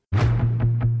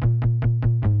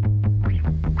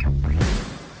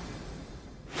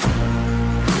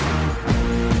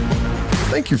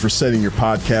Thank you for setting your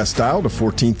podcast dial to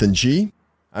 14th and G.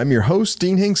 I'm your host,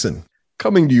 Dean Hinkson,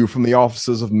 coming to you from the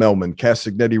offices of Melman,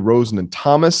 Castagnetti, Rosen, and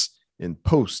Thomas in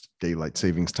post-daylight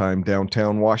savings time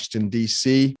downtown Washington,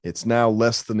 D.C. It's now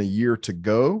less than a year to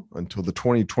go until the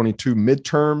 2022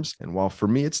 midterms, and while for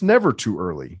me it's never too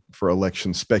early for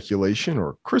election speculation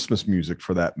or Christmas music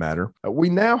for that matter, we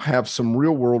now have some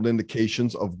real-world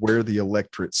indications of where the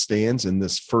electorate stands in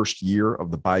this first year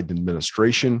of the Biden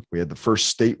administration. We had the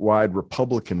first statewide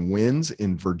Republican wins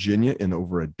in Virginia in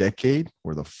over a decade,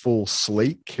 where the full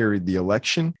slate carried the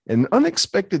election, and an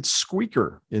unexpected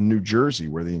squeaker in New Jersey,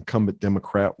 where the incumbent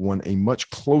Democrat won a much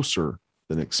closer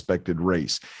than expected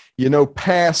race. You know,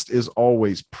 past is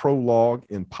always prologue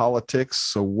in politics.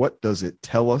 So what does it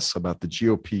tell us about the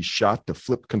GOP's shot to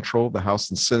flip control of the House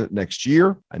and Senate next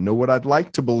year? I know what I'd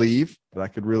like to believe, but I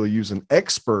could really use an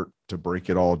expert to break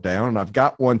it all down. And I've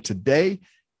got one today.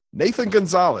 Nathan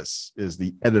Gonzalez is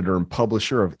the editor and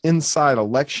publisher of Inside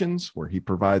Elections, where he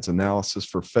provides analysis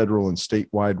for federal and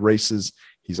statewide races.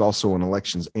 He's also an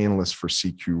elections analyst for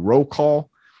CQ Roll Call.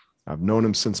 I've known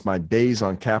him since my days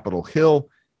on Capitol Hill,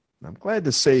 and I'm glad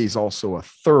to say he's also a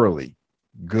thoroughly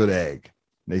good egg.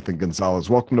 Nathan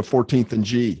Gonzalez, welcome to 14th and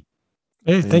G.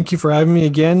 Hey, thank you for having me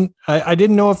again. I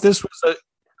didn't know if this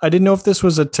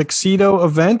was a tuxedo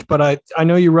event, but I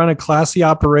know you run a classy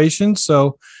operation,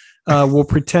 so we'll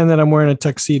pretend that I'm wearing a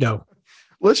tuxedo.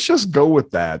 Let's just go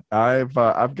with that. I've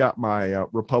got my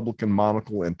Republican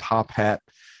monocle and top hat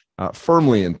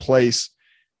firmly in place.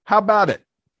 How about it?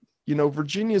 You know,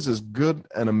 Virginia's as good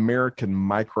an American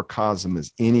microcosm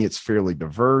as any. It's fairly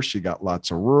diverse. You got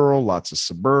lots of rural, lots of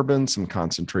suburban, some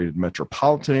concentrated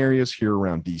metropolitan areas here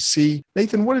around D.C.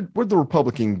 Nathan, what did the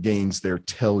Republican gains there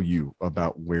tell you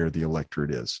about where the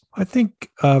electorate is? I think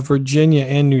Virginia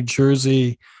and New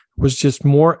Jersey was just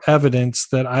more evidence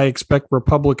that I expect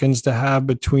Republicans to have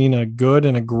between a good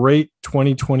and a great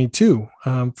 2022.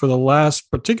 Particularly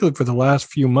for the last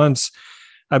few months,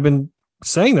 I've been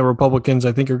saying the Republicans,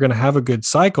 I think, are going to have a good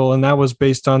cycle. And that was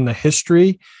based on the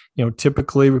history. You know,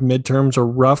 typically midterms are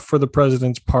rough for the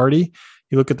president's party.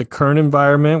 You look at the current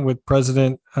environment with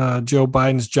President Joe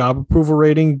Biden's job approval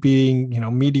rating being,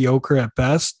 mediocre at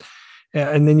best.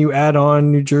 And then you add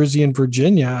on New Jersey and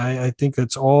Virginia. I think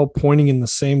that's all pointing in the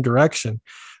same direction.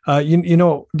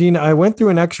 Dean, I went through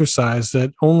an exercise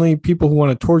that only people who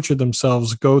want to torture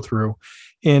themselves go through.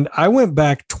 And I went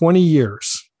back 20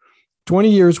 years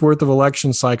worth of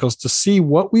election cycles to see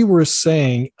what we were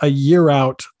saying a year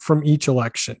out from each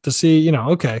election, to see,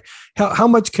 how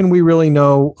much can we really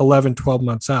know 11, 12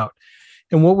 months out?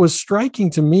 And what was striking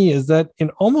to me is that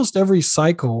in almost every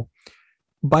cycle,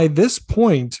 by this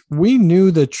point, we knew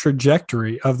the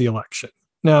trajectory of the election.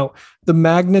 Now, the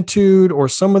magnitude or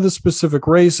some of the specific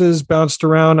races bounced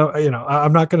around.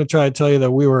 I'm not going to try to tell you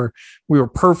that we were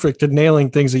perfect at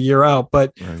nailing things a year out,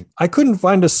 but right. I couldn't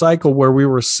find a cycle where we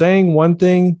were saying one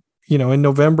thing, in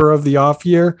November of the off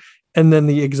year, and then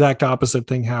the exact opposite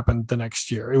thing happened the next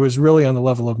year. It was really on the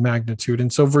level of magnitude.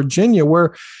 And so Virginia,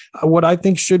 where what I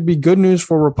think should be good news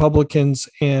for Republicans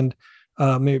and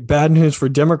maybe bad news for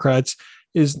Democrats,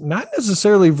 is not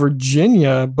necessarily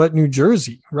Virginia, but New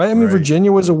Jersey, right? I mean, right.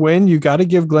 Virginia was a win. You got to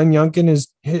give Glenn Youngkin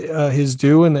his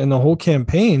due and the whole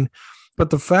campaign. But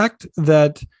the fact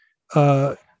that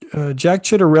Jack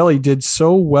Ciattarelli did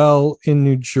so well in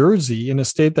New Jersey, in a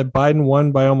state that Biden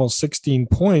won by almost 16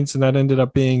 points, and that ended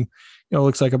up being,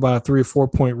 looks like about a 3 or 4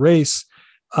 point race,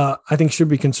 I think should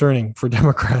be concerning for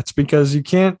Democrats, because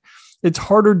it's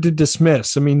harder to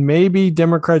dismiss. I mean, maybe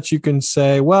Democrats, you can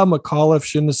say, well, McAuliffe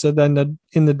shouldn't have said that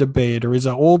in the debate, or he's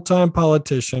an old time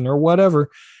politician or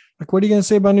whatever. Like, what are you going to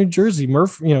say about New Jersey?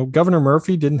 Governor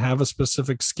Murphy didn't have a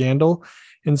specific scandal.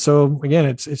 And so again,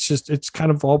 it's kind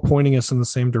of all pointing us in the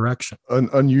same direction.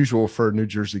 Unusual for a New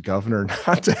Jersey governor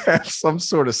not to have some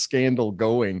sort of scandal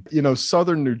going.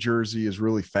 Southern New Jersey is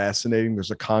really fascinating.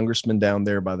 There's a congressman down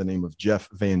there by the name of Jeff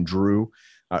Van Drew,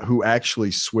 who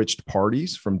actually switched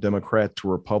parties from Democrat to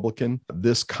Republican.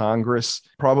 This Congress,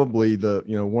 probably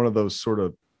one of those sort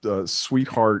of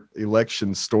sweetheart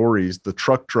election stories, the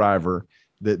truck driver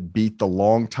that beat the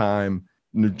longtime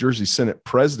New Jersey Senate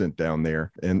president down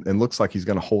there, and looks like he's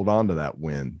going to hold on to that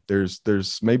win. There's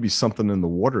maybe something in the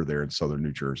water there in Southern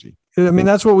New Jersey. I mean,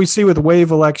 that's what we see with wave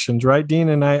elections, right, Dean?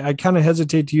 And I kind of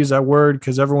hesitate to use that word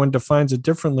because everyone defines it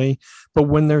differently. But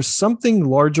when there's something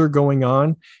larger going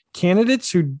on,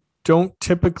 candidates who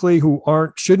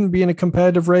shouldn't be in a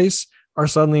competitive race are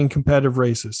suddenly in competitive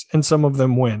races, and some of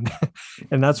them win.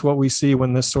 And that's what we see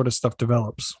when this sort of stuff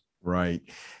develops. Right.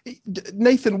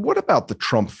 Nathan, what about the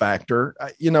Trump factor?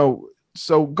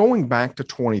 So going back to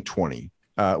 2020,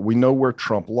 We know where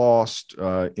Trump lost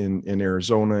in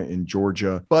Arizona, in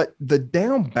Georgia, but the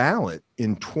down ballot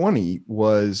in 20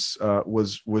 was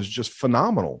just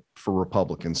phenomenal for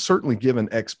Republicans, certainly given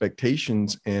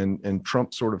expectations and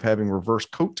Trump sort of having reverse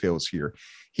coattails here.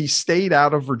 He stayed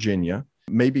out of Virginia,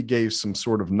 maybe gave some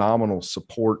sort of nominal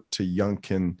support to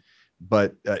Youngkin,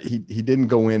 but he didn't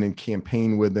go in and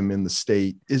campaign with him in the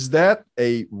state. Is that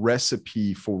a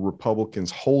recipe for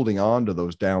Republicans holding on to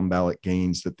those down ballot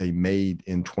gains that they made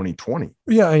in 2020?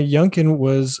 Yeah, Youngkin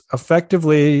was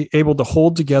effectively able to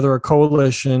hold together a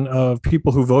coalition of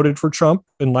people who voted for Trump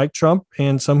and liked Trump,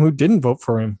 and some who didn't vote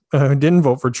for him, who didn't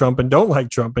vote for Trump and don't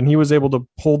like Trump. And he was able to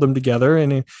hold them together,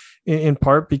 and in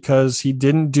part because he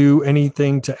didn't do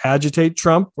anything to agitate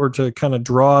Trump or to kind of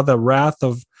draw the wrath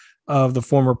of the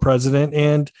former president.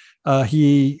 And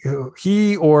he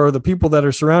or the people that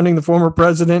are surrounding the former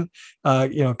president,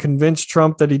 convinced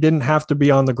Trump that he didn't have to be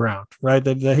on the ground, right?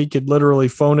 That he could literally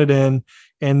phone it in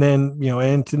and then,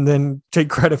 and then take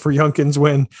credit for Youngkin's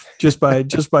win just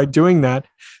by doing that.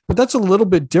 But that's a little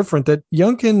bit different. That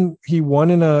Youngkin, he won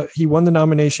the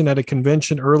nomination at a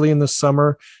convention early in the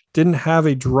summer, didn't have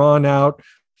a drawn out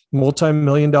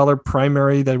multi-million-dollar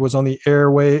primary that was on the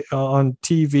airway on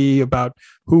TV about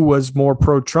who was more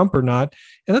pro-Trump or not.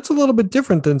 And that's a little bit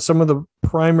different than some of the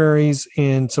primaries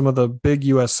in some of the big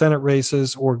U.S. Senate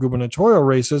races or gubernatorial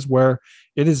races, where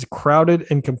it is crowded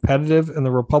and competitive, and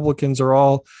the Republicans are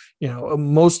all,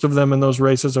 most of them in those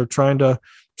races are trying to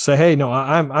say, "Hey, no,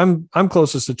 I'm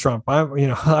closest to Trump. I'm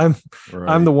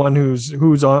the one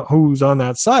who's on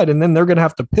that side." And then they're going to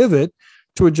have to pivot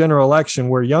to a general election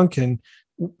where Youngkin,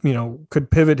 could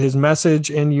pivot his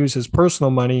message and use his personal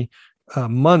money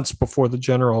months before the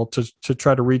general to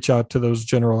try to reach out to those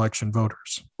general election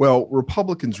voters. Well,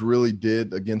 Republicans really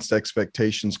did, against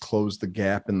expectations, close the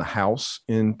gap in the House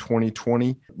in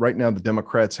 2020. Right now, the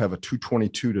Democrats have a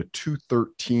 222 to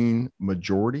 213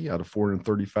 majority out of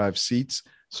 435 seats.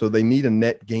 So they need a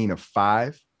net gain of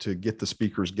 5 to get the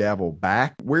speaker's gavel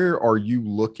back. Where are you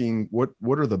looking? What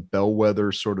are the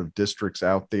bellwether sort of districts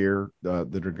out there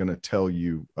that are going to tell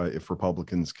you if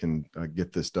Republicans can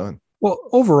get this done? Well,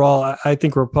 overall, I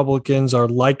think Republicans are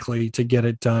likely to get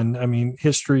it done. I mean,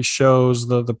 history shows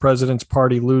the president's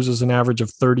party loses an average of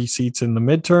 30 seats in the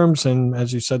midterms. And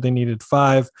as you said, they needed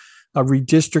 5.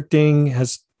 Redistricting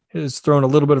has thrown a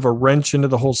little bit of a wrench into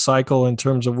the whole cycle in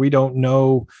terms of we don't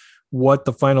know what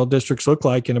the final districts look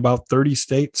like in about 30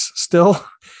 states still.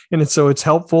 And so it's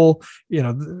helpful.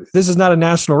 This is not a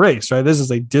national race, right? This is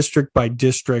a district by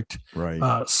district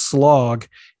slog.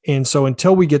 And so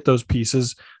until we get those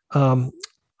pieces, I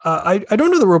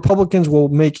don't know that Republicans will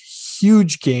make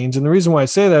huge gains. And the reason why I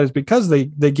say that is because they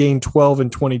gained 12 in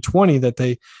 2020, that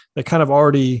they kind of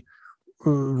already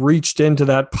reached into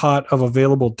that pot of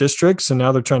available districts. And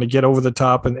now they're trying to get over the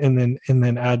top and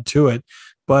then add to it.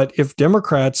 But if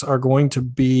Democrats are going to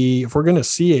if we're going to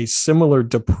see a similar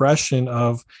depression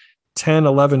of 10,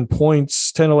 11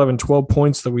 points, 10, 11, 12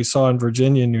 points that we saw in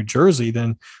Virginia and New Jersey,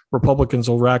 then Republicans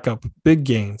will rack up big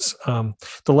gains.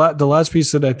 The last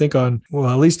piece that I think at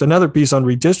least another piece on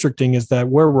redistricting is that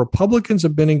where Republicans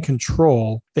have been in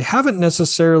control, they haven't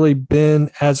necessarily been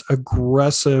as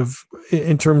aggressive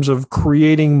in terms of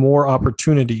creating more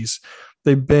opportunities.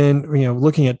 They've been,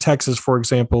 looking at Texas, for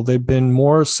example, they've been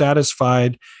more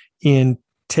satisfied in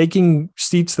taking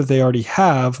seats that they already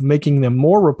have, making them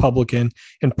more Republican,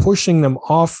 and pushing them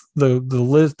off the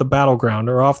battleground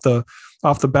or off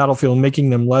the battlefield, making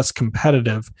them less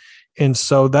competitive. And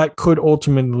so that could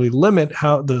ultimately limit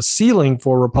how the ceiling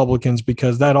for Republicans,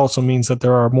 because that also means that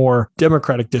there are more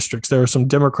Democratic districts. There are some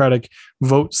Democratic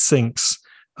vote sinks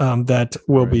that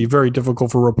will be very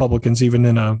difficult for Republicans, even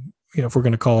in if we're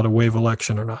going to call it a wave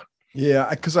election or not. Yeah,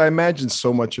 because I imagine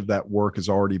so much of that work has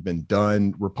already been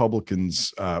done.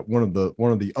 Republicans, one of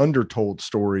the undertold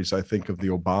stories, I think, of the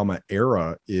Obama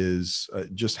era is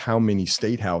just how many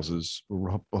state houses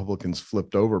Republicans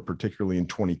flipped over, particularly in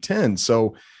 2010.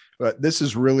 So this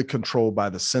is really controlled by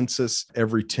the census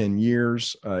every 10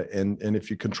 years. And if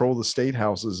you control the state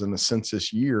houses in a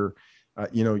census year,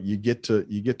 you get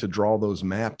to draw those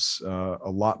maps a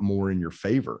lot more in your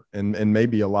favor, and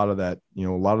maybe a lot of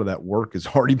that work has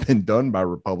already been done by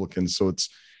Republicans. So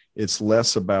it's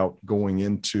less about going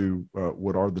into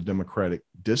what are the Democratic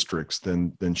districts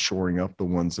than shoring up the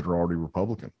ones that are already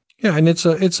Republican. Yeah, and it's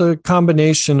a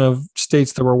combination of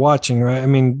states that we're watching, right? I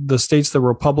mean, the states that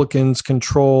Republicans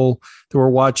control, that we're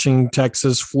watching: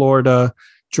 Texas, Florida,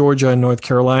 Georgia, and North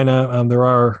Carolina. There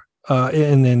are.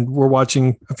 And then we're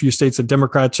watching a few states that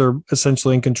Democrats are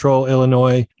essentially in control: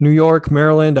 Illinois, New York,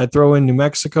 Maryland. I throw in New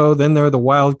Mexico. Then there are the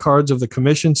wild cards of the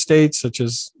commission states, such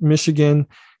as Michigan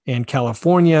and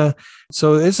California.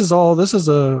 So this is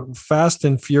a fast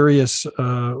and furious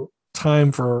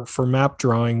time for map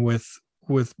drawing with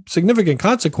significant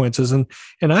consequences. And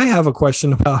I have a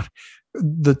question about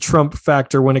the Trump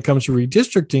factor when it comes to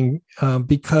redistricting,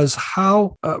 because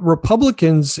how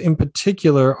Republicans in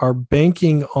particular are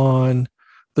banking on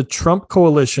the Trump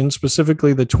coalition,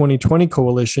 specifically the 2020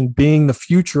 coalition, being the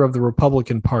future of the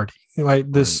Republican Party, right?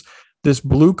 This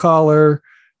blue collar,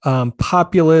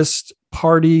 populist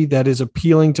party that is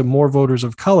appealing to more voters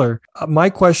of color. My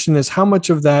question is, how much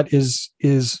of that is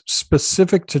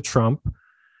specific to Trump,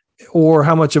 or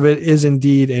how much of it is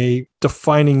indeed a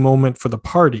defining moment for the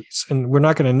parties? And we're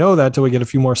not going to know that till we get a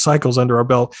few more cycles under our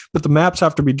belt, but the maps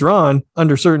have to be drawn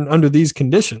under these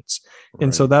conditions. Right.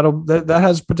 And so that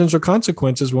has potential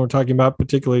consequences when we're talking about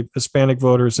particularly Hispanic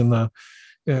voters in the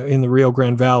Rio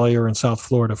Grande Valley or in South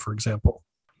Florida, for example.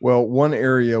 Well, one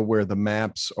area where the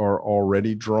maps are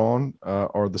already drawn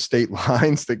are the state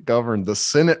lines that govern the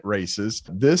Senate races.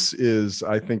 This is,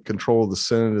 I think, control of the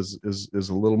Senate is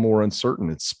a little more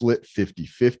uncertain. It's split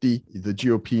 50-50. The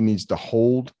GOP needs to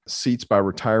hold seats by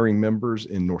retiring members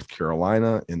in North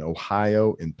Carolina, in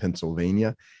Ohio, in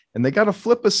Pennsylvania. And they got to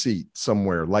flip a seat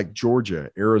somewhere like Georgia,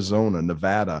 Arizona,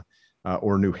 Nevada,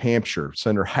 or New Hampshire.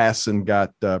 Senator Hassan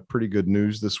got pretty good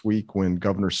news this week when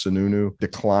Governor Sununu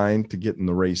declined to get in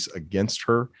the race against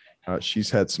her.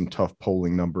 She's had some tough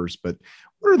polling numbers, but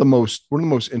what are the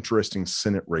most interesting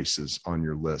Senate races on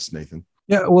your list, Nathan?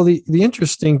 Yeah, well, the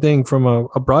interesting thing from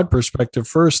a broad perspective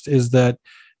first is that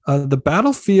the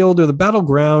battlefield or the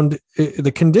battleground,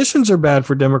 the conditions are bad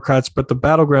for Democrats, but the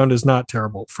battleground is not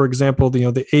terrible. For example,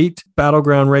 the 8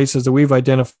 battleground races that we've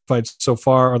identified so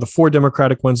far are the 4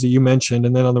 Democratic ones that you mentioned.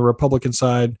 And then on the Republican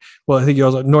side, well, I think you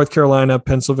also North Carolina,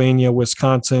 Pennsylvania,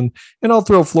 Wisconsin, and I'll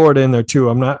throw Florida in there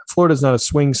too. Florida's not a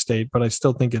swing state, but I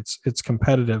still think it's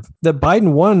competitive. That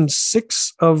Biden won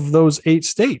 6 of those 8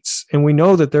 states. And we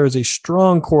know that there is a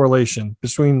strong correlation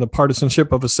between the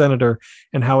partisanship of a senator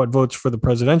and how it votes for the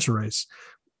presidential race.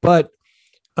 But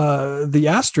the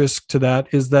asterisk to that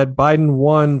is that Biden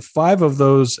won 5 of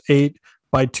those 8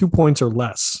 by 2 points or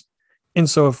less. And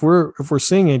so if we're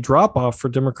seeing a drop off for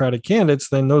Democratic candidates,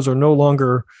 then those are no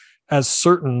longer as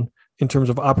certain in terms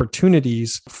of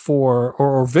opportunities for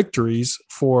or victories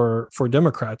for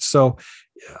Democrats. So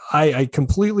I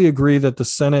completely agree that the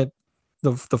Senate,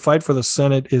 the fight for the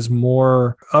Senate is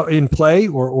more in play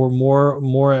or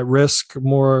more at risk,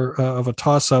 more of a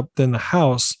toss-up than the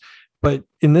House. But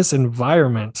in this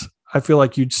environment, I feel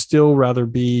like you'd still rather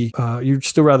be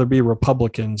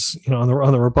Republicans, on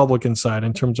the Republican side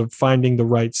in terms of finding the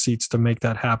right seats to make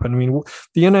that happen. I mean,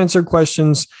 the unanswered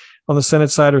questions on the Senate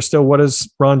side are still, what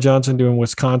does Ron Johnson do in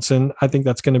Wisconsin? I think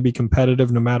that's going to be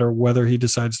competitive no matter whether he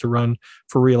decides to run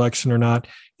for re-election or not.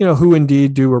 Who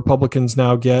indeed do Republicans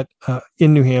now get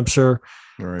in New Hampshire?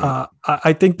 Right.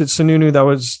 I think that Sununu,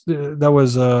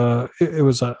 it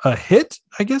was a hit,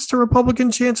 I guess, to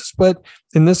Republican chances. But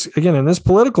in this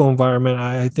political environment,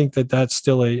 I think that that's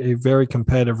still a very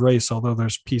competitive race, although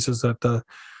there's pieces that the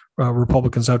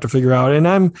Republicans have to figure out.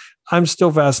 And I'm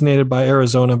still fascinated by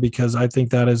Arizona because I think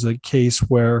that is a case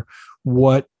where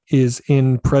what is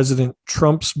in President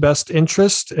Trump's best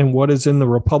interest and what is in the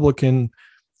Republican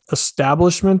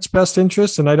establishment's best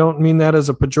interest, and I don't mean that as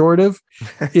a pejorative,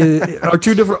 are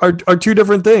two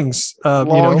different things.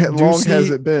 Long has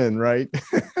it been, right?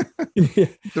 Yeah,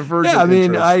 I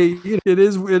mean, it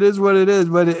is what it is,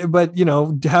 but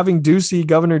having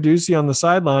Governor Ducey on the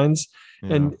sidelines,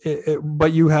 yeah.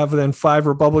 But you have then 5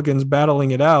 Republicans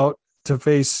battling it out to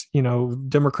face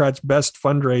Democrats' best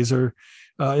fundraiser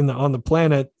on the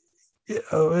planet.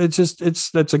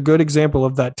 That's a good example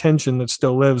of that tension that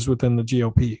still lives within the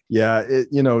GOP. Yeah.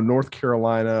 North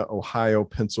Carolina, Ohio,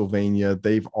 Pennsylvania,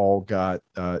 they've all got,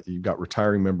 you've got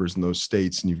retiring members in those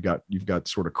states, and you've got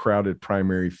sort of crowded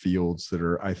primary fields that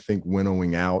are, I think,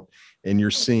 winnowing out. And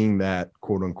you're seeing that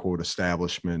quote unquote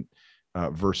establishment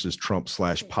versus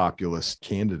Trump/populist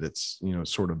candidates,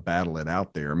 sort of battle it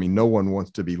out there. I mean, no one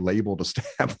wants to be labeled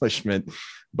establishment,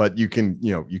 but you can,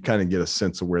 you kind of get a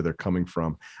sense of where they're coming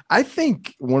from. I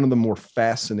think one of the more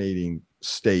fascinating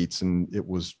states, and it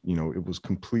was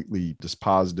completely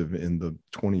dispositive in the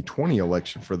 2020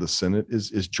 election for the Senate,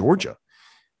 is Georgia.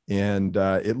 And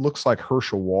it looks like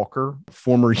Herschel Walker,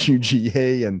 former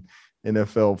UGA and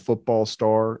NFL football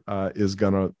star, is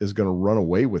gonna run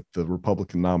away with the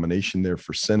Republican nomination there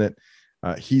for Senate.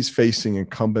 He's facing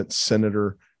incumbent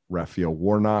Senator Raphael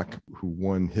Warnock, who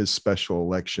won his special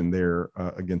election there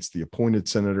against the appointed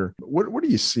senator. What are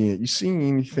you seeing? You seeing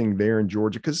anything there in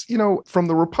Georgia? Because, from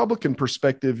the Republican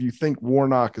perspective, you think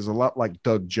Warnock is a lot like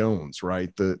Doug Jones, right?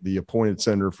 The appointed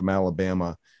senator from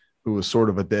Alabama, who was sort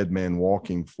of a dead man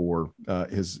walking for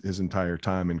his entire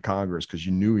time in Congress because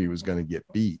you knew he was going to get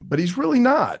beat. But he's really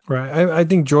not. Right. I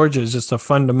think Georgia is just a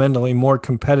fundamentally more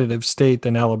competitive state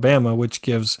than Alabama, which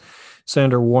gives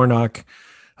Senator Warnock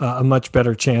a much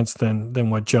better chance than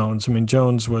what Jones. I mean,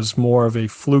 Jones was more of a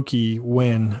fluky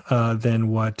win than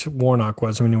what Warnock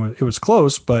was. I mean, it was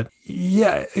close, but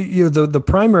yeah, the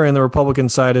primary on the Republican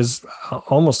side is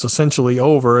almost essentially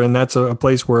over, and that's a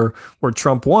place where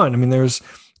Trump won. I mean,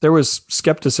 there was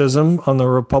skepticism on the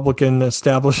Republican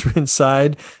establishment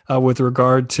side with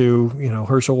regard to,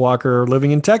 Herschel Walker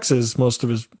living in Texas most of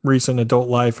his recent adult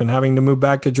life and having to move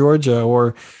back to Georgia,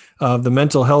 or the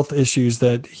mental health issues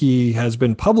that he has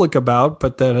been public about,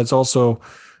 but that has also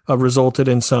resulted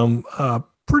in some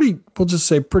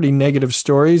pretty negative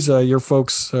stories. Your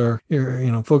folks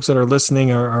folks that are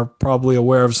listening are probably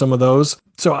aware of some of those.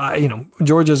 So,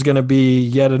 Georgia is going to be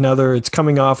yet another. It's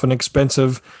coming off an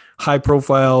expensive, two high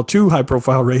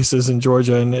profile races in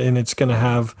Georgia, and it's going to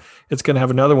have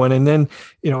another one. And then,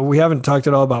 we haven't talked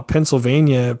at all about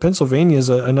Pennsylvania. Pennsylvania is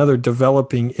another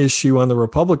developing issue on the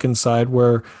Republican side,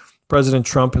 where President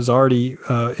Trump has already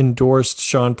endorsed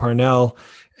Sean Parnell,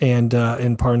 and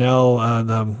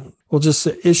Parnell, just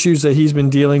issues that he's been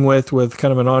dealing with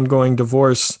kind of an ongoing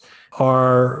divorce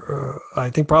are, I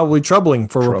think, probably troubling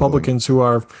for Republicans who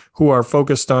are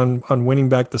focused on winning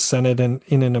back the Senate and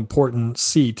in an important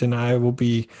seat. And I will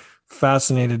be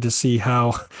fascinated to see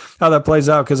how that plays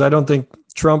out, because I don't think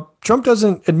Trump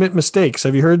doesn't admit mistakes.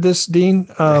 Have you heard this, Dean?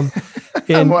 I'm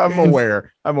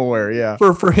aware. Yeah.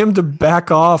 For him to back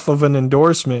off of an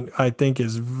endorsement, I think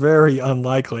is very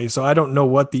unlikely. So I don't know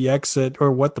what the exit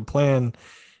or what the plan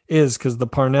is, because the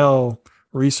Parnell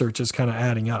research is kind of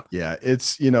adding up. Yeah,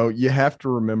 it's, you have to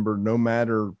remember, no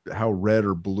matter how red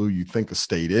or blue you think a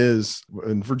state is,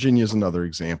 and Virginia is another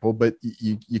example, but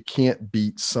you can't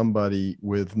beat somebody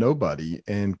with nobody,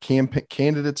 and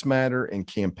candidates matter and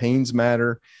campaigns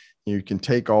matter. You can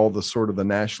take all the sort of the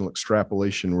national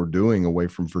extrapolation we're doing away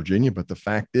from Virginia, but the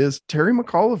fact is Terry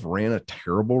McAuliffe ran a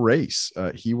terrible race.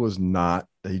 He was not,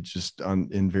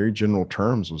 in very general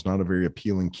terms, was not a very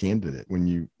appealing candidate.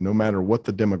 No matter what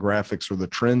the demographics or the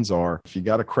trends are, if you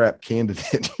got a crap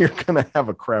candidate, you're going to have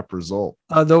a crap result.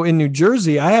 Though in New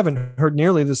Jersey, I haven't heard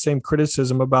nearly the same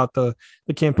criticism about the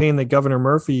campaign that Governor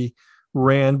Murphy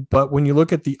ran. But when you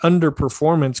look at the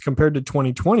underperformance compared to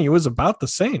 2020, it was about the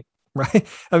same. Right.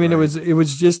 I mean, right. It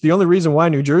was just the only reason why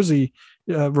New Jersey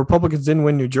Republicans didn't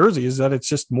win New Jersey is that it's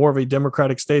just more of a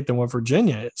Democratic state than what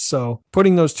Virginia is. So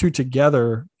putting those two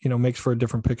together, makes for a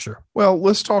different picture. Well,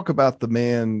 let's talk about the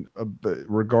man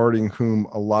regarding whom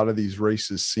a lot of these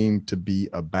races seem to be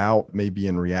about, maybe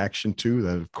in reaction to.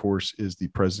 That, of course, is the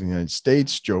President of the United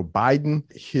States, Joe Biden.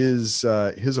 His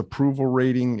approval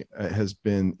rating has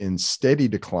been in steady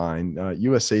decline.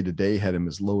 USA Today had him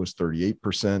as low as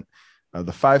 38%.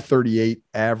 The 538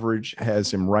 average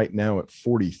has him right now at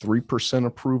 43%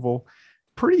 approval.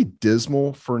 Pretty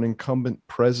dismal for an incumbent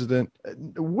president.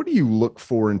 What do you look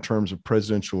for in terms of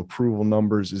presidential approval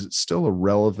numbers? Is it still a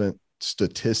relevant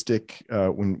statistic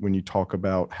when you talk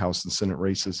about House and Senate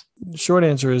races? The short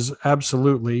answer is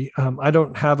absolutely. I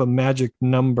don't have a magic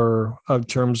number in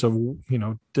terms of,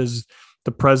 does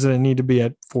the president need to be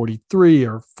at 43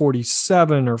 or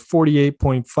 47 or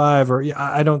 48.5, or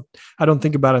I don't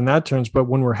think about it in that terms. But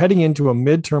when we're heading into a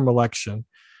midterm election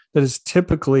that is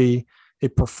typically a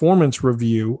performance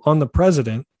review on the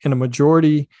president, and a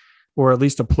majority or at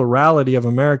least a plurality of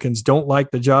Americans don't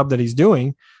like the job that he's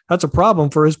doing, that's a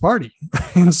problem for his party.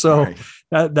 And so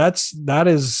right. that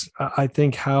is, I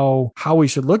think, how we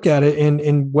should look at it,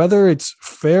 and whether it's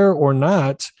fair or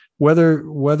not,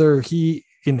 whether he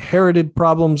inherited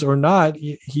problems or not,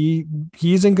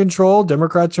 he's in control.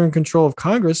 Democrats are in control of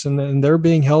Congress, and they're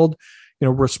being held,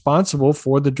 responsible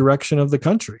for the direction of the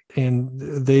country. And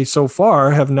they so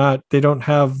far they don't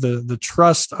have the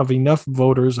trust of enough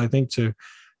voters, I think, to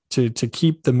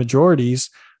keep the majorities.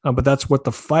 But that's what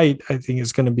the fight, I think,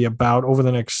 is going to be about over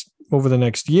the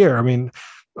next year. I mean,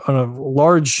 on a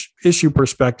large issue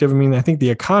perspective, I think the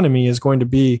economy is going to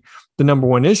be the number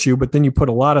one issue, but then you put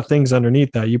a lot of things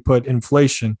underneath that. You put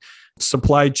inflation,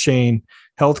 supply chain,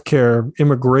 healthcare,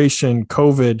 immigration,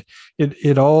 COVID.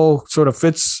 It all sort of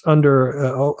fits under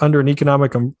an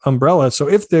economic umbrella. So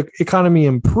if the economy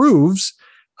improves,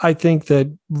 I think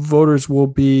that voters will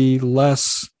be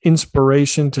less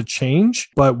inspiration to change.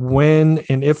 But when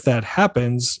and if that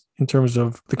happens, in terms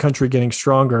of the country getting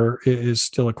stronger is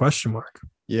still a question mark.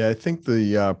 Yeah, I think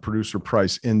the producer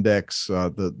price index,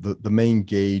 the main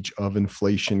gauge of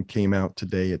inflation, came out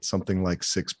today at something like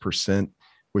 6%,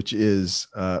 which is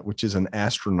an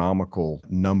astronomical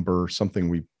number, something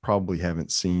we probably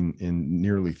haven't seen in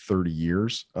nearly 30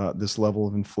 years. This level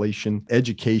of inflation.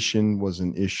 Education was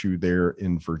an issue there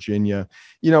in Virginia.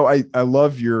 I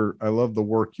love the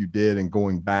work you did in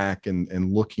going back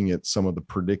and looking at some of the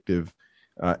predictive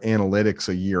analytics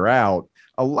a year out.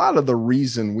 A lot of the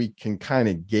reason we can kind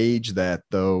of gauge that,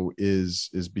 though, is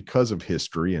because of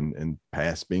history and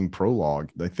past being prologue.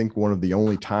 I think one of the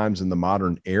only times in the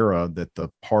modern era that the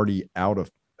party out of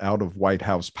White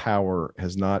House power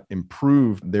has not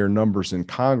improved their numbers in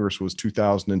Congress was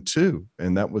 2002,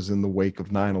 and that was in the wake of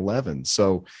 9/11.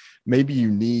 So maybe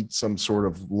you need some sort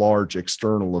of large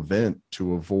external event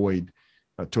to avoid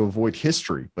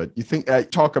history. But you think,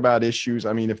 talk about issues.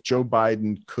 I mean, if Joe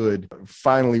Biden could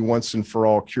finally once and for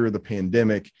all cure the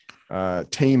pandemic,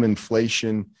 tame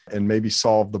inflation, and maybe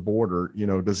solve the border,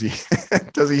 does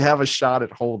he have a shot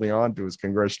at holding on to his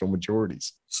congressional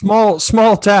majorities?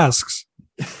 Small tasks.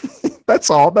 That's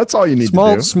all you need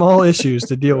to do. Small issues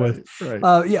to deal with.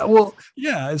 Right.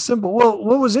 It's simple. Well,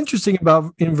 what was interesting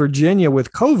about in Virginia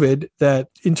with COVID, that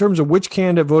in terms of which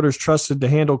candidate voters trusted to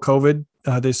handle COVID,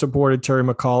 they supported Terry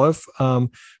McAuliffe.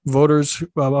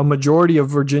 A majority of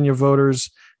Virginia voters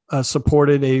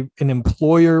supported an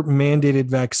employer-mandated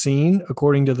vaccine,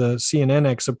 according to the CNN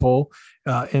exit poll,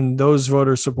 and those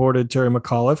voters supported Terry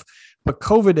McAuliffe. But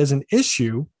COVID as an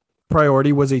issue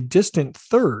priority was a distant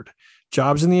third.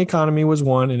 Jobs in the economy was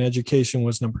one, and education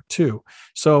was number two.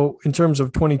 So in terms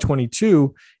of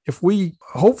 2022, if we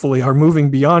hopefully are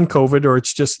moving beyond COVID, or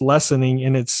it's just lessening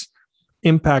in its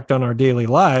impact on our daily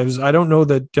lives, I don't know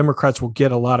that Democrats will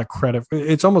get a lot of credit.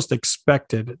 It's almost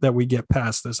expected that we get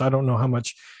past this. I don't know how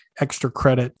much extra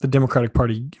credit the Democratic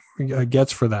Party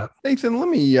gets for that. Nathan, let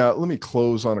me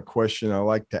close on a question I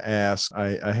like to ask.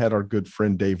 I had our good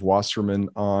friend Dave Wasserman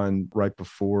on right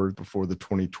before the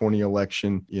 2020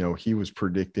 election. He was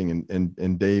predicting,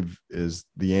 and Dave is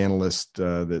the analyst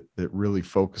that really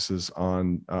focuses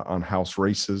on House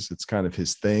races. It's kind of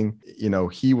his thing.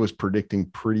 He was predicting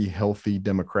pretty healthy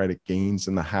Democratic gains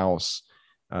in the House.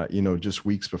 Just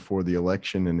weeks before the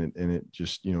election, and it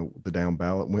just, the down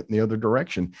ballot went in the other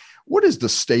direction. What is the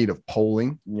state of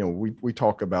polling? We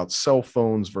talk about cell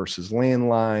phones versus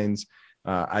landlines.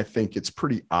 I think it's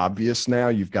pretty obvious now.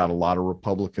 You've got a lot of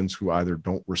Republicans who either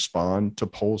don't respond to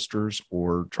pollsters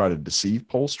or try to deceive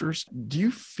pollsters. Do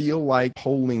you feel like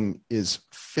polling is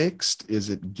fixed?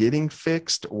 Is it getting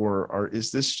fixed? Or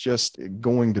is this just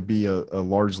going to be a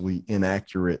largely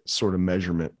inaccurate sort of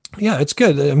measurement? Yeah, it's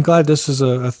good. I'm glad this is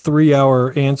a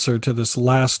 3-hour answer to this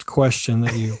last question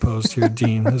that you posed here,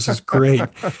 Dean. This is great.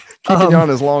 Keeping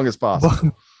on as long as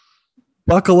possible.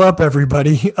 Buckle up,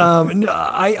 everybody.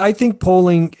 I think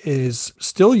polling is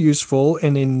still useful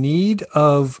and in need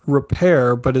of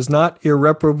repair, but is not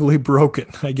irreparably broken,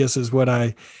 I guess is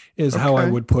how I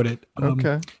would put it.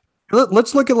 Okay.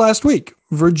 Let's look at last week.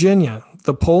 Virginia,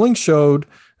 the polling showed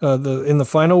in the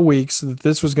final weeks that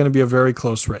this was going to be a very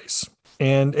close race.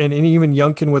 And even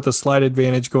Youngkin with a slight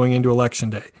advantage going into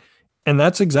Election Day. And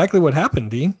that's exactly what happened,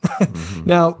 Dean. Mm-hmm.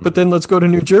 Now, but then let's go to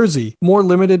New Jersey. More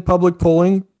limited public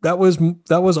polling, that was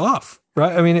off,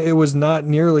 right? I mean, it was not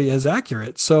nearly as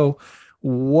accurate. So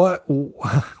what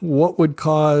would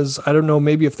cause, I don't know,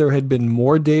 maybe if there had been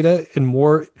more data and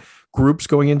more groups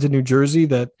going into New Jersey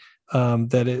that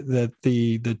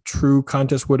the true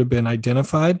contest would have been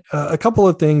identified. A couple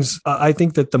of things. I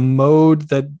think that the mode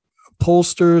that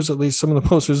pollsters, at least some of the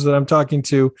pollsters that I'm talking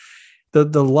to,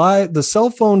 the cell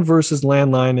phone versus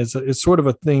landline is sort of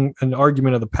a thing, an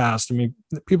argument of the past. I mean,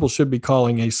 people should be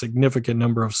calling a significant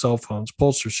number of cell phones.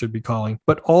 Pollsters should be calling,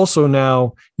 but also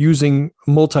now using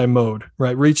multi-mode,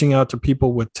 right? Reaching out to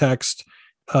people with text,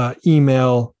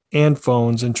 email, and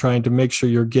phones, and trying to make sure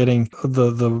you're getting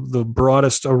the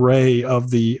broadest array of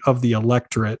the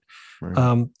electorate.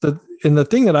 Right. The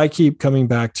thing that I keep coming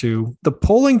back to, the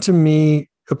polling to me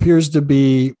appears to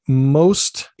be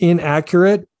most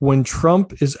inaccurate when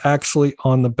Trump is actually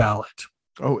on the ballot.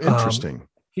 Oh, interesting.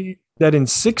 That in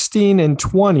 16 and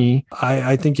 20,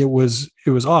 I think it was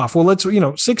off.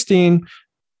 Well, 16,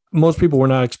 most people were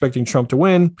not expecting Trump to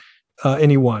win, and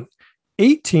he won.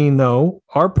 18, though,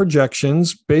 our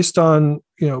projections based on,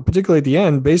 particularly at the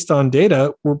end, based on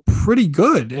data, were pretty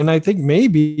good. And I think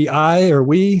maybe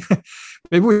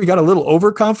maybe we got a little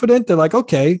overconfident. They're like,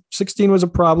 okay, 16 was a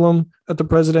problem at the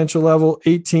presidential level,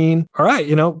 18, all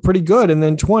right, pretty good. And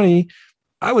then 20,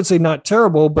 I would say not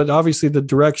terrible, but obviously the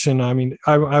direction. I mean,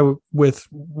 I with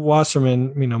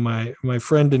Wasserman, my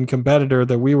friend and competitor,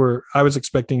 I was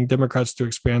expecting Democrats to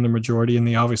expand the majority, and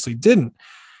they obviously didn't.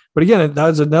 But again, that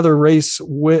was another race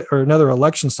or another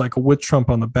election cycle with Trump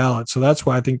on the ballot. So that's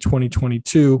why I think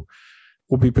 2022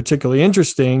 will be particularly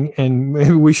interesting, and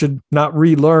maybe we should not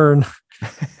relearn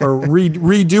or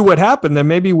redo what happened. Then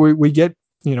maybe we get,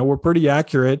 we're pretty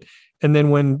accurate. And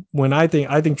then when I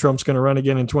think Trump's going to run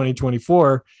again in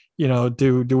 2024,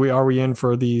 are we in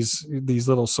for these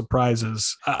little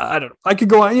surprises? I don't know. I could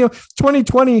go on,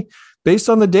 2020, based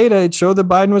on the data, it showed that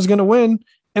Biden was going to win,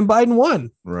 and Biden won.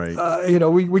 Right.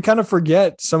 We kind of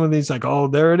forget some of these, like, oh,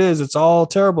 there it is. It's all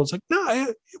terrible. It's like, no,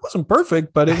 it wasn't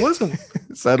perfect, but it wasn't,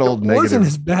 it's that old it wasn't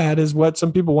as bad as what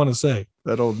some people want to say.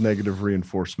 That old negative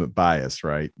reinforcement bias,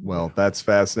 right? Well, that's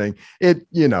fascinating.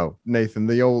 Nathan,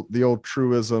 the old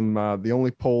truism, the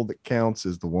only poll that counts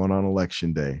is the one on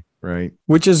election day, right?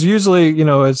 Which is usually,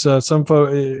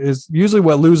 is usually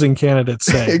what losing candidates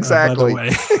say. Exactly. By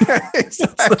the way.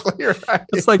 Exactly. Right.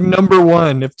 It's like number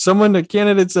one. If a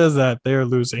candidate says that, they are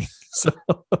losing. So.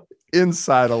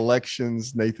 Inside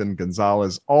Elections, Nathan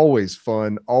Gonzalez, always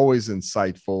fun, always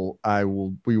insightful.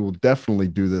 We will definitely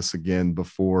do this again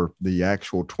before the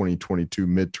actual 2022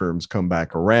 midterms come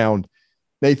back around.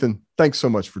 Nathan, thanks so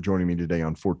much for joining me today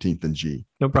on 14th and G.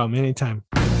 No problem. Anytime.